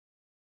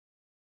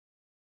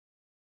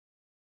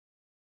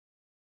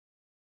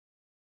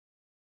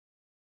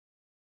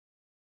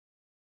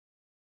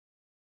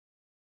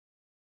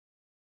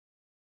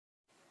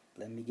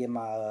let me get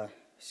my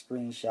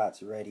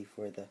screenshots ready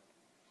for the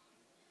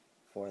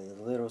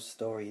little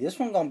story. This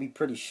one gonna be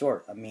pretty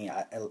short. I mean,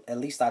 at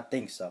least I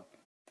think so.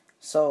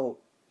 So,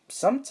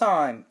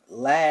 sometime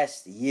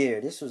last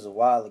year, this was a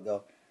while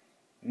ago,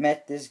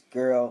 met this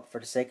girl. For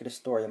the sake of the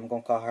story, I'm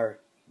gonna call her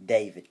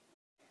David.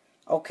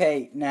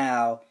 Okay,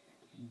 now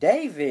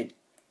David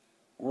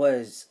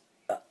was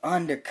an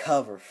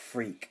undercover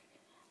freak.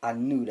 I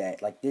knew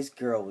that. Like, this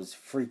girl was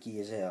freaky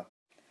as hell.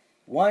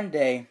 One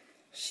day,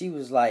 she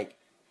was like,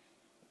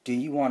 "Do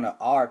you want to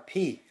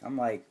RP?" I'm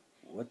like,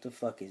 "What the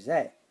fuck is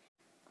that?"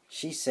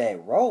 She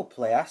said,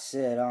 "Roleplay." I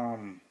said,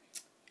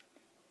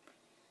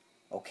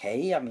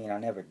 okay. I mean, I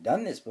never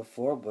done this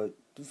before, but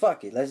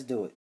fuck it, let's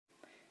do it.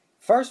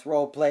 First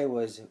roleplay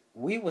was,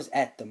 we was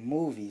at the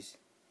movies,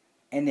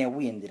 and then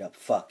we ended up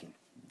fucking.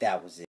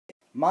 That was it.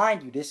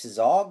 Mind you, this is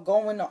all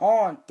going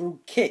on through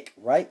Kick,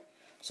 right?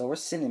 So we're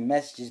sending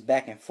messages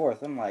back and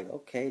forth. I'm like,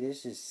 okay,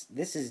 this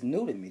is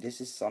new to me.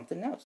 This is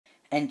something else.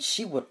 And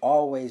she would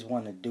always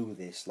want to do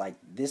this. Like,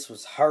 this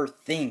was her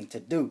thing to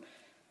do.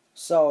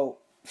 So,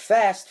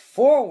 fast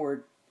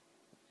forward,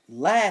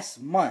 last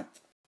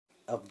month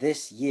of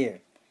this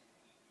year,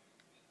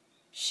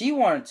 she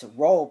wanted to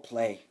role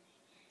play,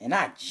 and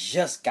I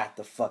just got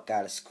the fuck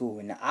out of school,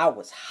 and I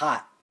was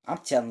hot. I'm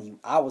telling you,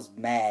 I was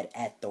mad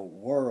at the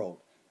world.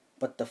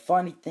 But the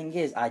funny thing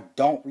is, I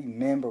don't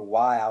remember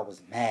why I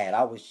was mad.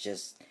 It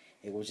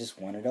was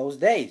just one of those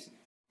days.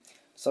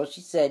 So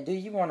she said, "Do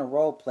you want to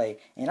role play?"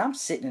 And I'm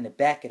sitting in the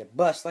back of the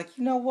bus like,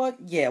 you know what?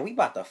 Yeah, we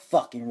about to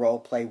fucking role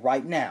play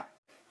right now.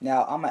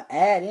 Now, I'm going to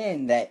add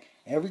in that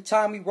every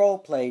time we role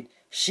played,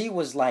 she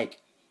was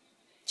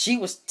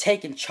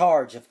taking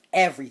charge of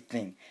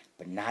everything.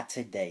 But not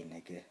today,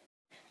 nigga.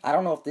 I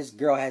don't know if this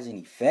girl has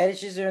any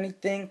fetishes or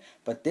anything,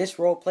 but this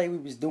role play we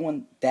was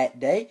doing that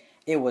day,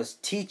 it was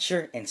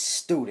teacher and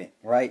student,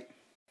 right?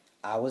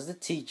 I was the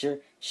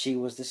teacher, she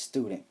was the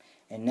student.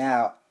 And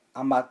now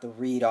I'm about to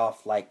read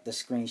off like the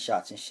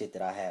screenshots and shit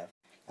that I have.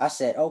 I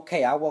said,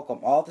 "Okay, I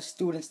welcome all the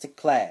students to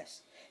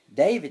class."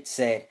 David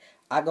said,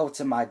 "I go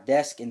to my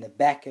desk in the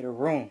back of the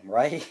room,"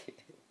 right?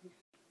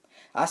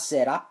 I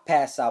said, "I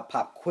pass out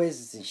pop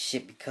quizzes and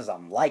shit because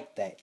I'm like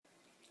that."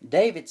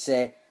 David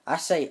said, "I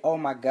say, 'Oh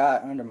my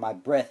God,' under my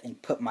breath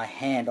and put my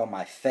hand on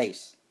my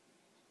face."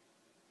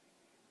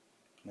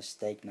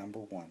 Mistake number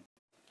one.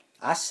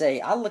 I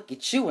say, I look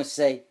at you and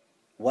say,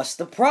 "What's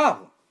the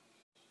problem?"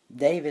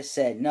 David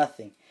said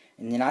nothing.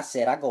 And then I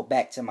said, I go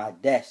back to my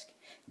desk.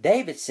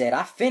 David said,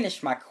 "I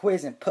finished my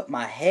quiz and put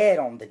my head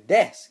on the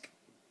desk."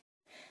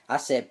 I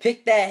said,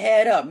 "Pick that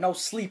head up. No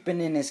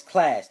sleeping in this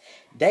class."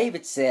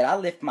 David said, I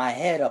lift my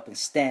head up and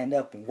stand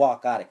up and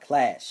walk out of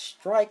class.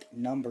 Strike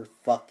number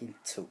fucking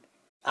 2.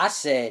 I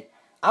said,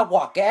 "I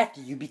walk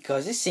after you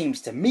because it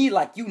seems to me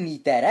like you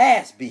need that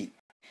ass beat."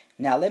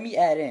 Now let me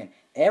add in,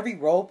 every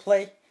role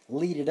play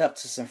leaded up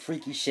to some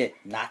freaky shit.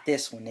 Not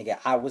this one, nigga.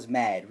 I was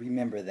mad.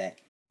 Remember that.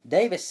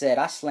 David said,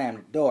 I slammed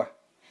the door.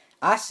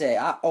 I said,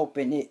 I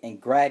open it and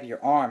grab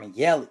your arm and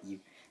yell at you.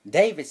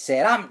 David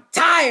said, "I'm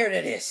tired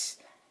of this."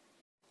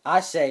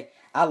 I say,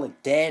 I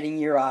look dead in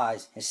your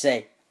eyes and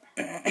say,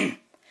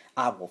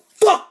 "I will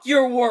fuck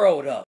your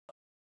world up."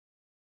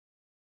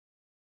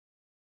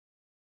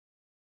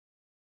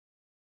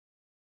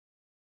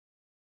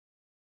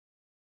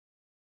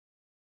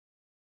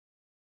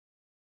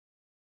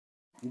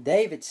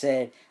 David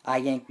said, I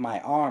yank my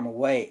arm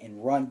away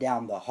and run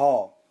down the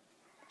hall.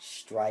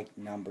 Strike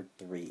number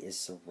 3.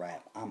 It's a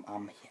wrap.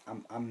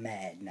 I'm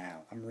mad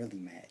now. I'm really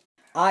mad.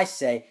 I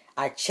say,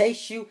 I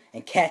chase you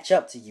and catch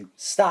up to you,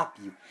 stop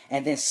you,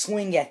 and then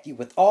swing at you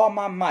with all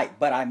my might,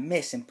 but I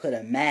miss and put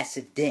a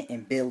massive dent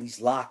in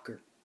Billy's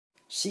locker.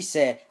 She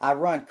said, I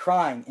run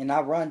crying and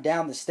I run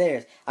down the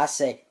stairs. I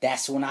say,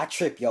 that's when I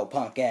trip your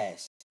punk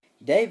ass.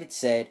 David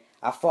said,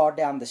 I fall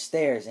down the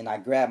stairs and I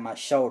grab my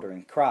shoulder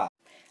and cry.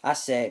 I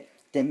said,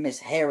 then Miss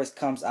Harris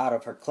comes out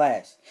of her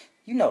class.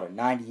 You know, the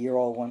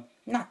 90-year-old one,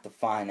 not the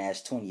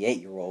fine-ass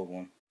 28-year-old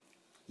one.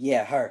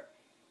 Yeah, her,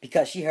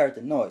 because she heard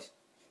the noise.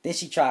 Then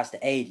she tries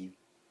to aid you.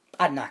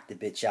 I knocked the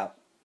bitch out.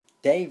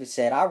 David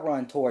said, I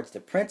run towards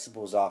the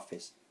principal's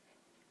office.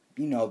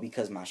 You know,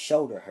 because my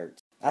shoulder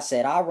hurts. I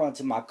said, I run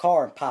to my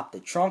car and pop the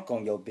trunk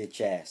on your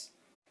bitch ass.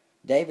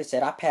 David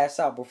said, I pass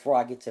out before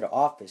I get to the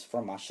office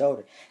from my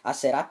shoulder. I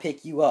said, I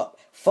pick you up.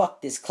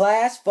 Fuck this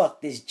class,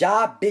 fuck this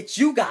job, bitch,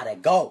 you gotta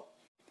go.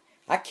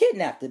 I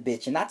kidnap the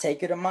bitch and I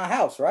take her to my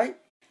house, right?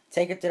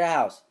 Take her to the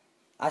house.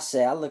 I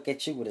said, I look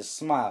at you with a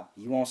smile.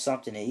 You want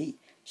something to eat?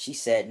 She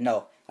said,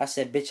 no. I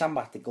said, bitch, I'm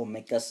about to go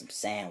make us some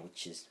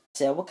sandwiches. I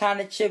said, what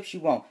kind of chips you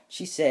want?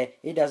 She said,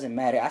 it doesn't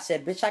matter. I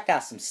said, bitch, I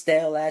got some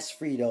stale-ass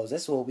Fritos.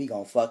 That's what we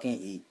gonna fucking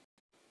eat.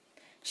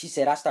 She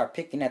said, I start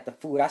picking at the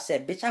food. I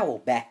said, bitch, I will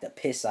back the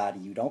piss out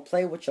of you. Don't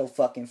play with your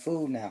fucking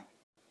food now.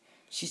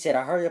 She said,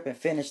 I hurry up and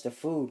finish the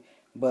food,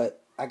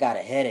 but I got a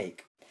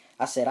headache.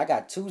 I said, I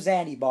got 2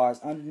 Xanny bars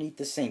underneath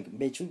the sink.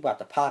 Bitch, we about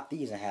to pop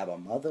these and have a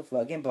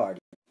motherfucking party.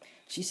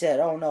 She said,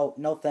 oh,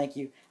 no thank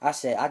you. I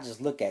said, I just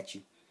look at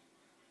you.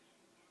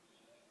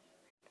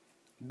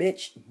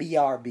 Bitch,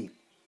 BRB.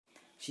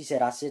 She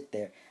said, I sit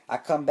there. I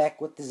come back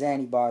with the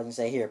Zanny bars and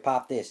say, here,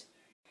 pop this.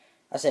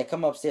 I said,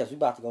 come upstairs. We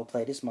about to go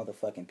play this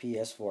motherfucking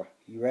PS4.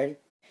 You ready?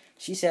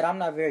 She said, I'm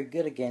not very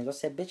good at games. I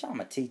said, bitch, I'm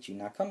going to teach you.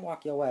 Now come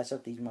walk your ass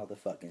up these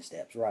motherfucking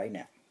steps right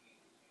now.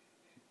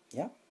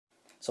 Yeah.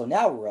 So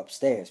now we're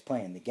upstairs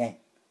playing the game.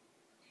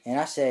 And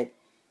I said,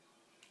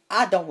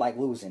 I don't like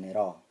losing at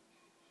all.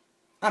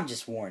 I'm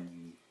just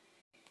warning you.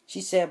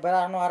 She said, but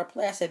I don't know how to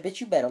play. I said, bitch,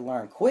 you better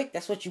learn quick.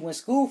 That's what you went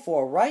to school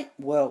for, right?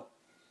 Well,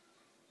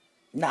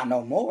 not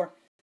no more.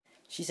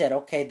 She said,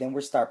 okay, then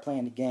we'll start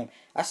playing the game.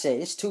 I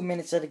said, it's 2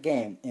 minutes of the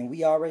game, and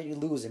we already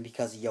losing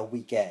because of your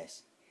weak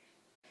ass.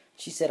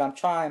 She said, I'm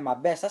trying my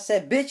best. I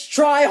said, bitch,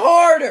 try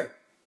harder.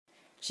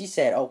 She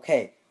said,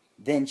 okay.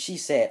 Then she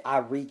said, I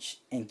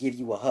reach and give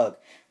you a hug.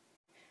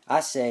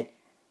 I said,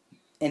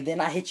 and then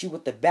I hit you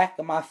with the back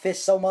of my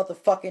fist so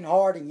motherfucking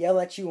hard and yell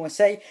at you and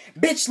say,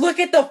 bitch, look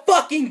at the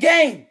fucking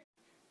game.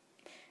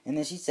 And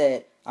then she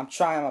said, I'm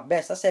trying my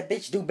best. I said,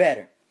 bitch, do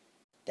better.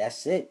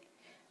 That's it.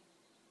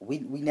 We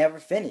never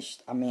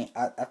finished. I mean,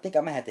 I think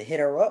I'm going to have to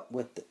hit her up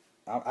with the...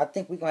 I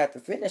think we're going to have to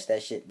finish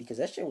that shit because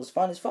that shit was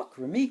fun as fuck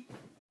for me.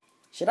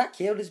 Should I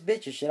kill this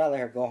bitch or should I let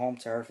her go home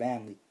to her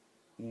family?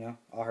 You know,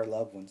 all her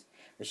loved ones.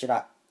 Or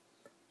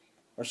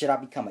should I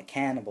become a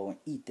cannibal and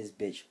eat this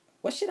bitch?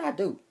 What should I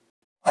do?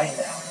 Find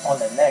out on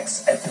the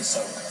next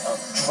episode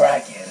of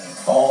Dragon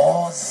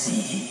Ball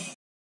Z.